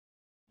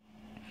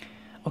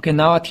Okay,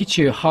 now I'll teach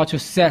you how to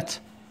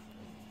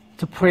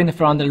print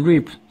from the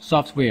RIP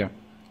software.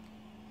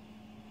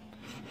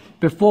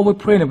 Before we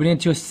print, we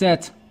need to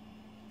set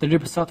the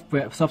RIP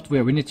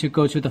software. We need to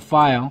go to the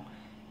file,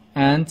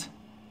 and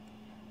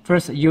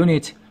first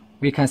unit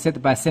we can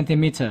set by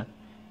centimeter,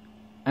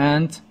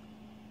 and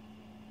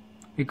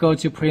we go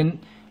to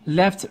print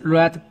left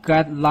right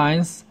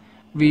guidelines.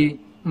 We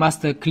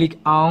must click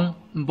on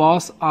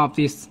both of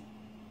these,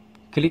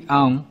 click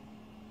on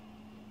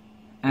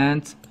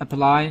and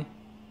apply.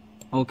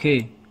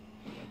 OK,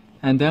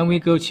 and then we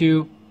go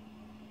to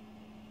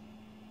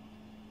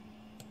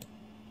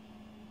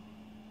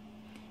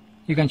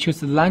you can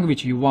choose the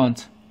language you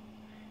want,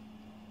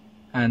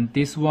 and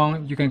this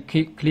one you can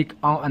click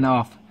on and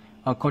off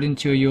according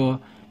to your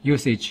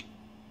usage.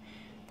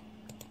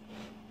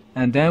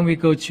 And then we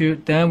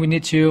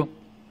need to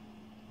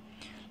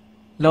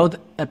load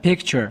a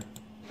picture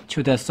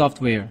to the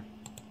software.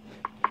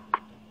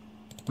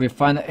 We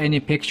find any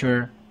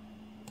picture,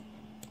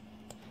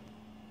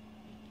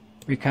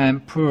 we can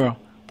pull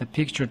the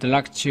picture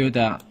direct to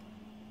the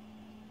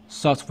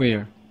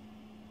software.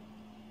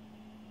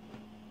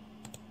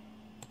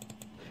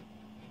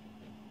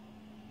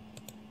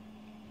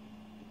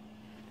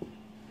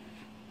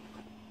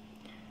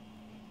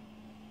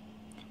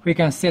 We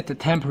can set the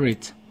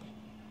template.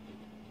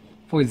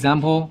 For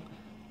example,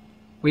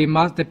 all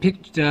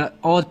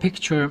the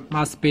picture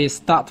must be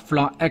start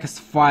from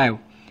x5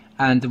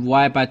 and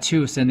y by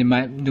 2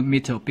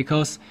 centimeter,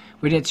 because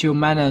we need to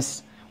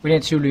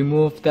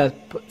remove the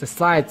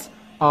sides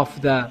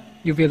of the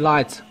UV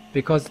light,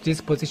 because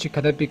this position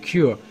cannot be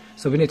cured.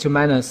 So we need to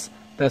minus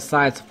the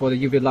sides for the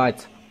UV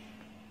light.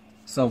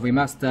 So we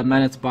must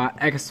minus by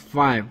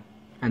x5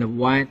 and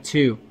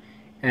y2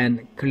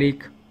 and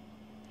click,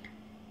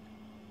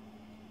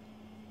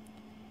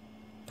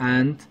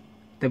 and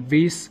the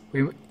width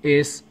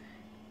is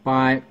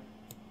by,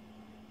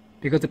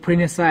 because the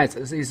printing size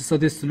is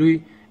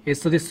 33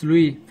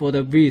 for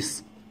the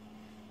width.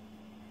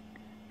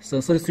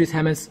 So 33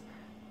 times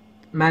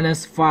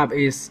minus 5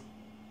 is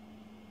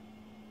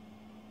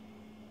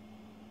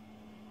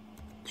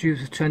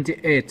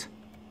 28,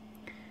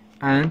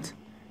 and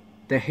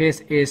the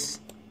height is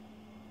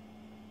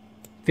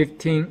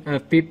 50.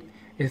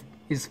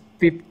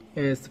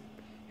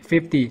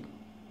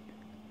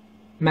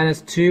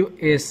 Minus 2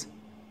 is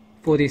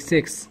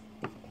 46,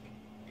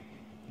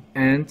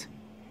 and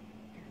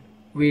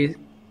we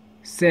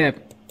save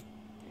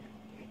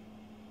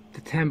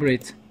the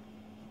template.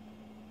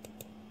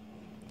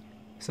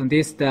 So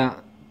this is the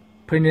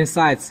printing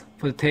size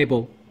for the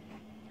table.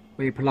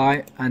 We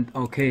apply and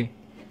OK.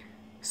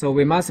 So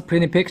we must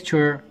print a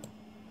picture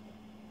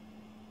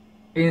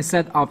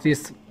inside of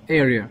this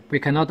area. We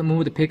cannot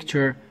move the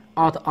picture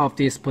out of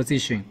this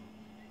position.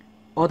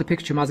 All the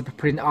picture must be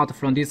printed out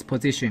from this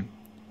position,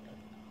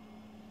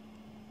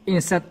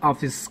 inside of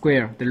this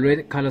square, the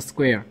red color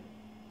square.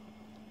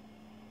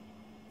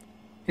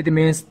 It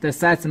means the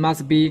size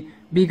must be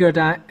bigger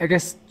than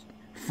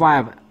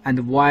x5 and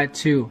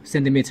y2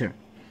 centimeter.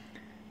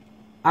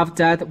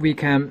 After that, we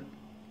can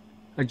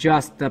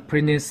adjust the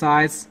printing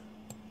size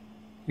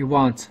you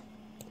want,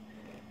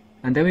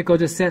 and then we go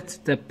to set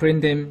the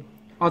printing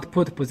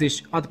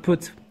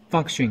output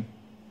function.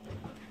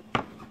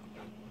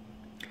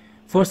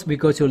 First, we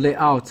go to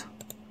layout,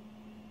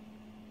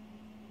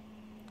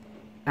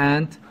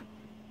 and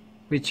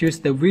we choose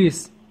the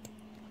width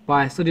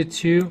by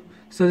 33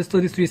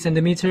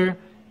 centimeter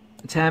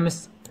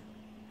times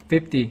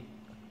 50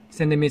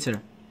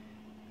 centimeter,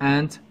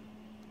 and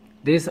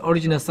this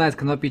original size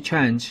cannot be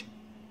changed,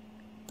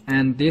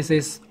 and this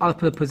is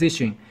output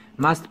position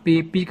must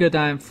be bigger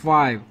than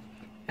 5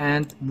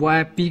 and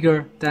y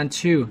bigger than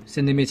 2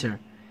 centimeter,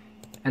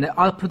 and the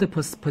output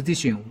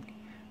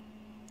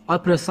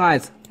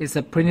size is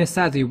the printing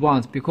size you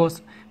want,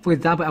 because for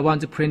example I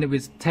want to print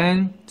with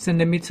 10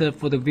 centimeter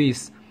for the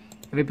width.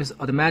 It is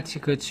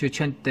automatic to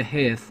change the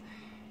height,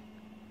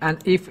 and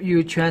if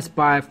you change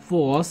by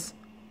force,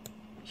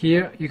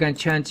 here you can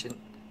change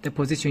the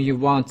position you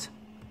want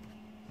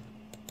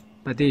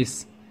by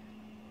this.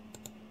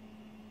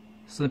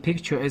 So the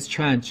picture is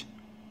changed.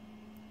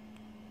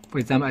 For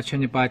example, I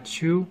change it by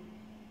 2,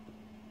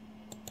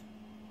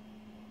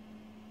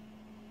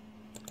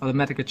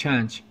 automatic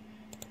change.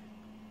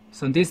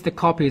 So this is the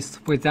copies.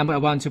 For example, I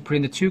want to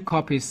print 2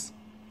 copies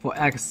for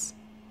X.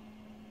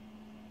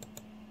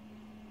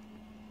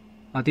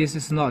 This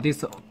is not,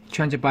 this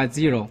change by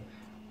 0,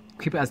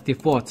 keep it as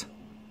default.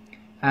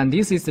 And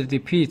this is the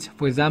repeat.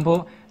 For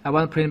example, I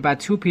want to print by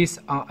 2 pieces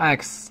on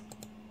X.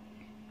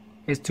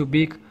 It's too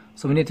big,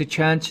 so we need to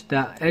change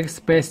the X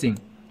spacing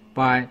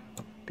by,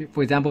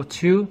 for example,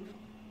 2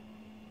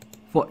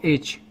 for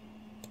each,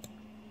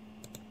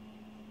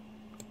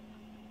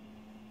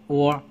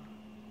 or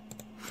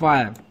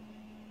 5,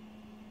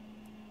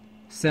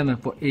 7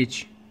 for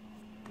each.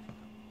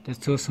 That's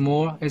too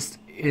small. It's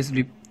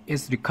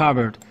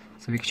recovered,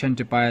 so we can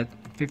change it by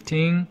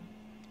 15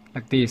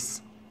 like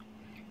this,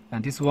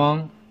 and this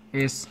one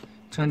is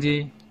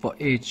 20 for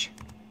each.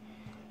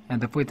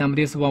 And for example,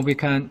 this one we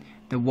can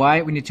the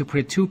Y, we need to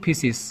print 2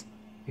 pieces.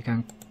 We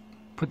can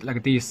put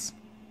like this.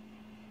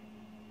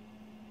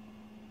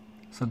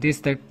 So this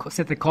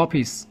set the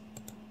copies.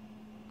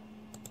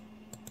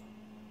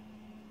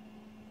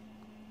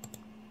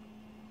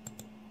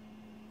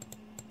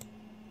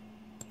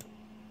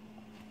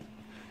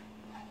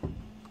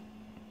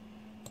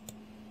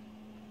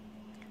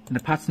 The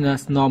pattern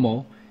is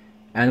normal,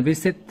 and we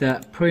set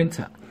the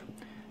printer.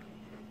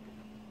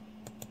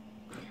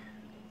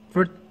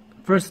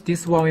 First,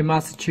 this one we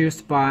must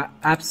choose by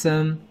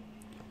epson/photo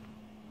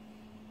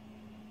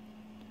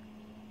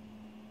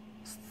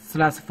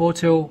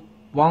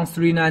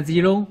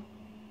 1390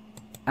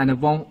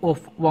 and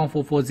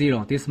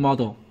 1440, this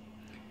model.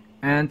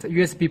 And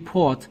USB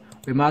port,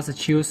 we must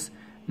choose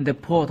the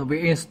port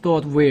we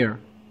installed where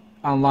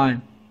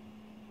online.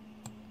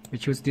 We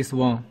choose this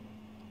one.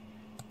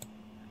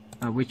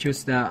 We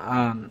choose this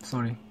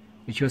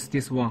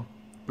one.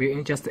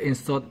 We just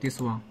installed this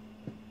one.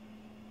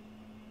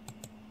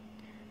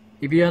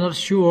 If you are not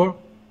sure,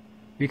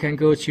 we can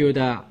go to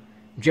the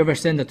driver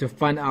center to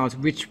find out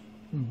which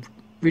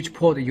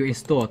port you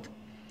installed.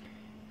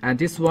 And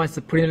this one is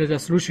the print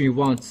resolution you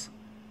want.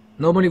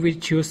 Normally we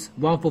choose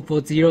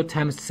 1440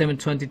 times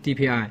 720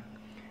 dpi,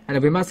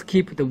 and we must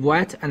keep the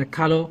white and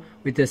color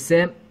with the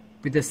same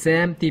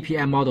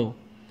dpi model.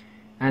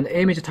 And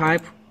image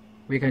type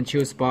we can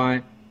choose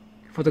by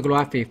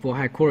photography for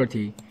high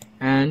quality,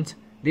 and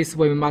this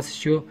way we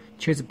must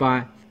choose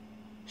by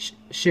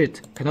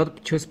sheet,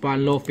 cannot choose by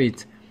low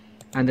fit.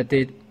 And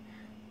the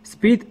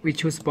speed we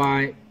choose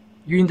by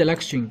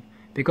unidirection,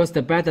 because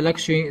the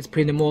bidirection is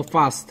pretty more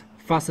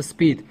faster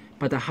speed,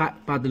 but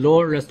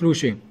low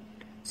resolution.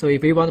 So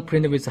if we want to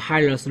print with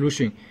high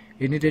resolution,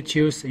 you need to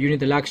choose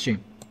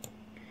unidirection.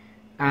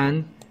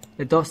 And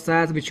the dot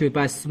size we choose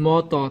by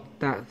small dot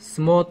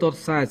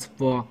size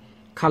for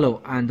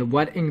color, and the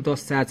white ink dot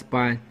size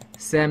by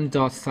same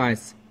dot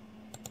size.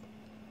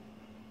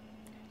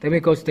 Then we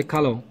go to the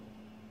color.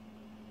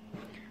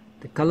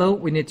 The color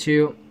we need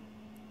to,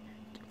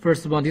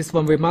 first one, this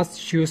one we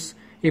must choose.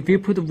 If we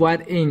put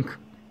white ink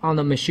on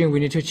the machine, we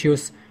need to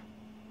choose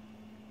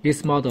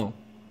this model.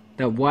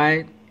 The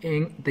white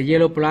ink, the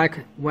yellow,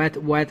 black, white,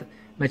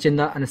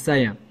 magenta, and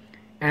cyan.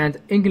 And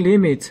ink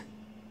limit,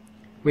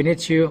 we need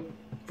to,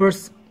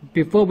 first,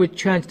 before we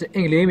change the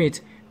ink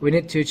limit, we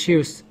need to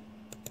choose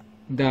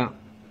the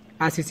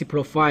RCC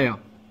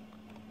profile.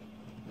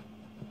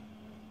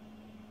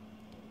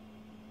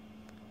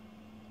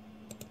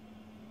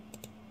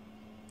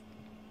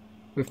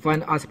 We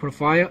find RCC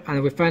profile,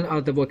 and we find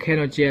out the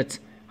Volcano Jet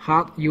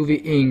hard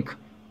UV ink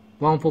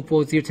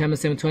 1440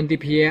 times 720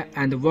 dpi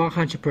and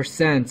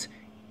 100%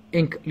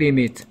 ink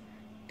limit,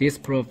 this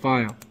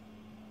profile.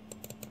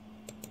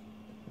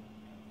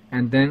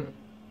 And then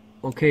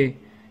okay,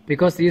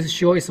 because this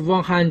show is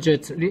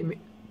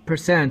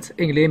 100%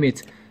 ink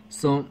limit,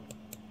 so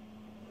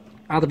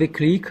after we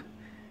click,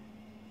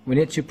 we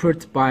need to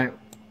put by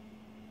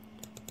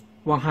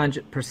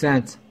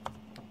 100%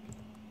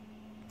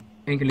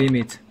 ink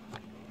limit.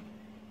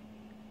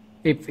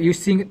 If you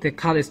think the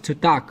color is too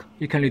dark,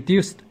 you can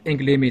reduce the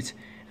ink limit,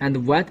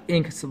 and white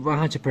ink is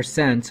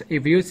 100%.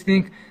 If you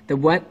think the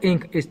white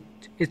ink is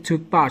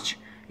too much,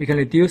 you can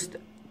reduce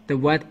the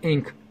white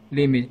ink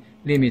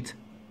limit.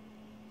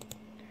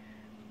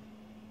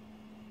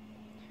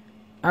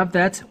 After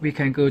that, we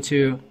can go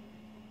to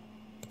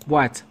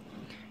white,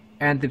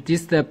 and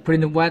this is the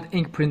print white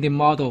ink printing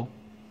model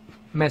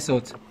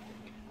method.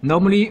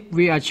 Normally,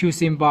 we are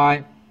choosing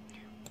by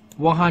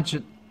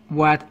 100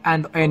 white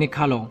and any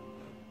color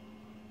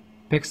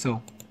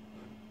pixel,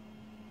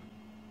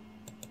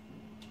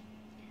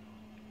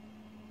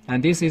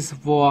 and this is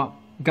for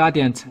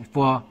gradient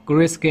for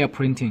grayscale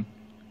printing.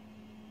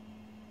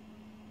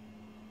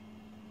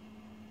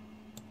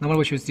 Normally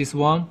we choose this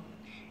one,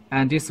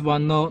 and this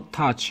one no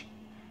touch,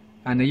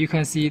 and you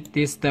can see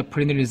this the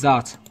printing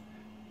result.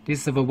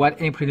 This is the white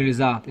ink printing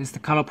result. This is the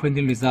color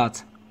printing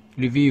result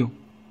review.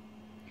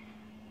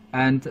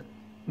 And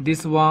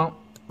this one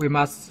we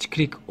must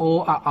click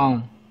all are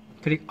on.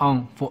 Click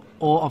on for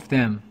all of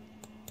them.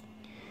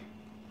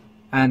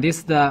 And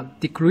this the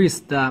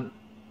decrease the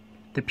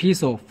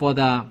pixel for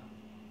the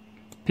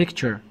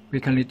picture. We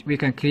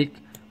can click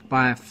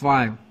by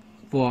 5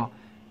 for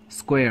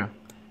square.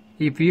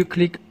 If you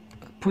click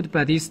put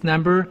by this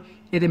number,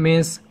 it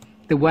means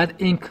the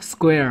white ink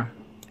square,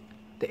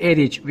 the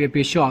edge will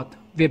be short,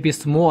 will be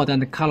smaller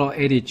than the color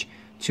edge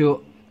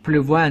to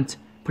prevent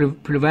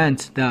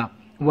the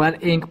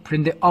white ink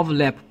printing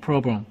overlap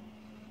problem.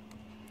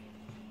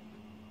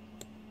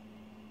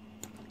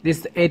 This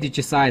is the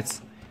edge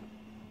size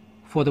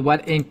for the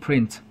white ink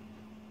print.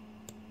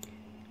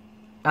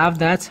 After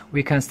that,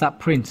 we can start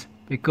print.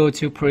 We go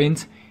to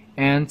print,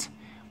 and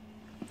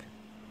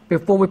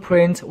before we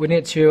print, we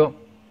need to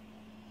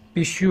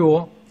be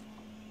sure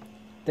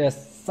the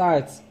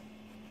size.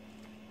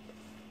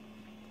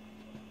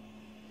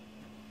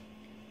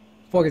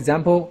 For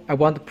example, I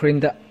want to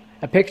print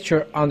a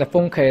picture on the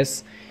phone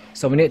case,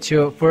 so we need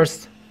to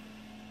first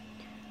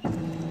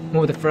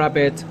move the flap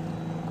bit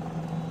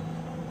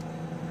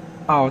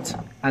out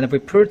and we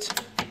put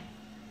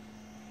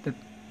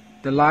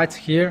the light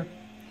here,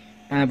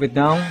 and we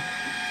down.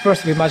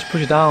 First we must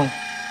push down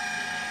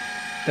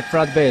the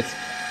flat bed,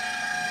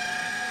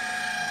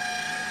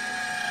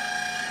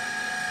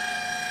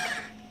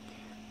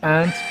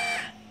 and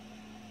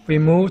we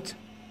moved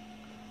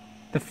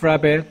the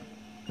flat bed,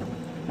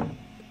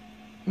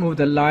 move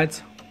the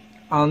light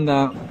on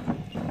the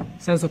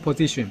sensor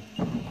position.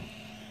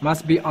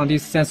 Must be on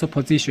this sensor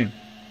position.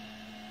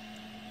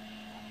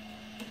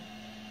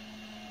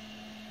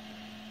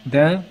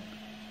 Then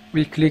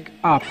we click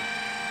up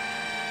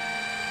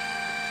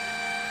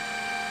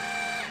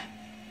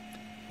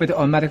with the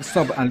automatic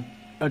stop and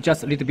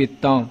adjust a little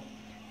bit down.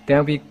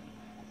 Then we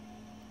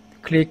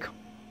click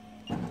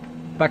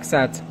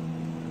backside.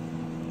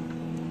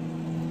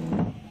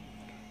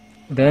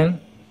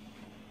 Then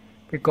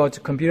we go to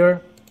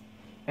computer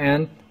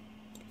and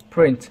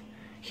print.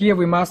 Here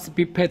we must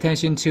pay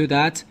attention to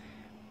that.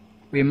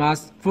 We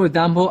must, for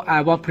example,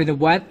 I want to print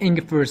white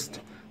ink first.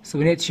 So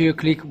we need to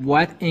click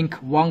white ink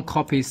 1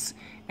 copies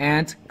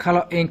and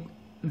color ink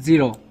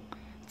 0.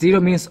 0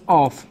 means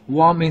off,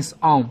 1 means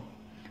on.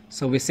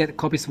 So we set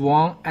copies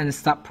 1 and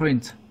start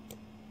print.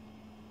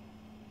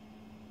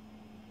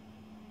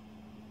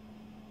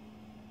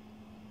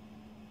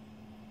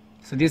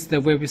 So this is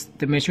the way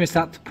the machine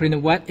start to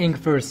print white ink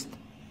first.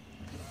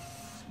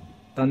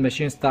 Then the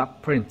machine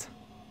start print.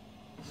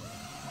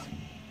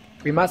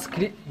 We must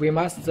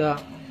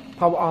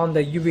power on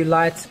the UV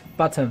light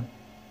button.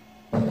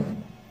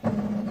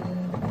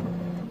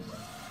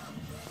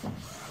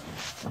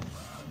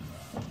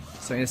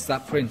 So it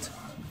start print.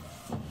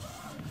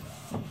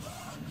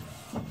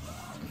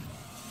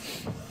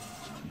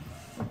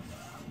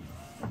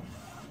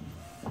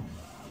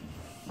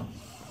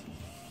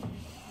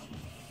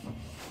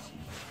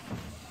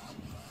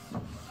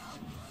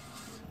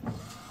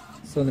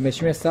 So the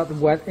machine start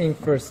white ink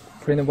first,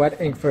 print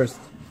white ink first.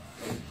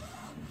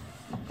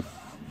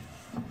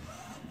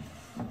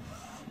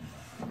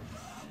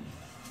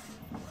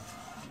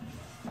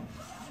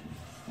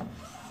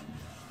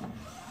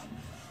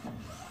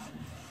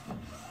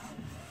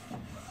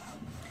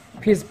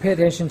 Please pay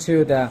attention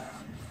to the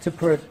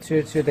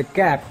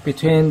gap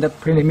between the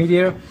print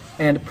media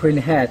and print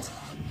head.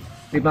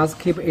 We must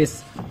keep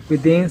it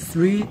within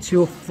 3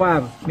 to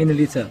 5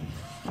 milliliter.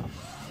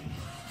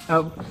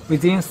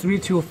 Within 3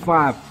 to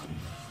 5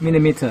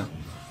 millimeter.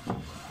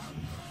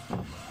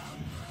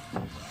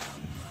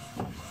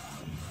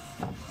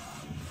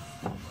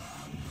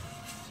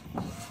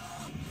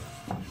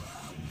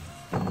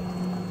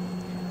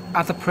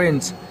 After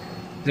print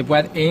the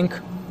white ink,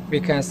 we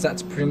can start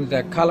to print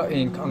the color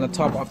ink on the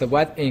top of the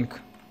white ink.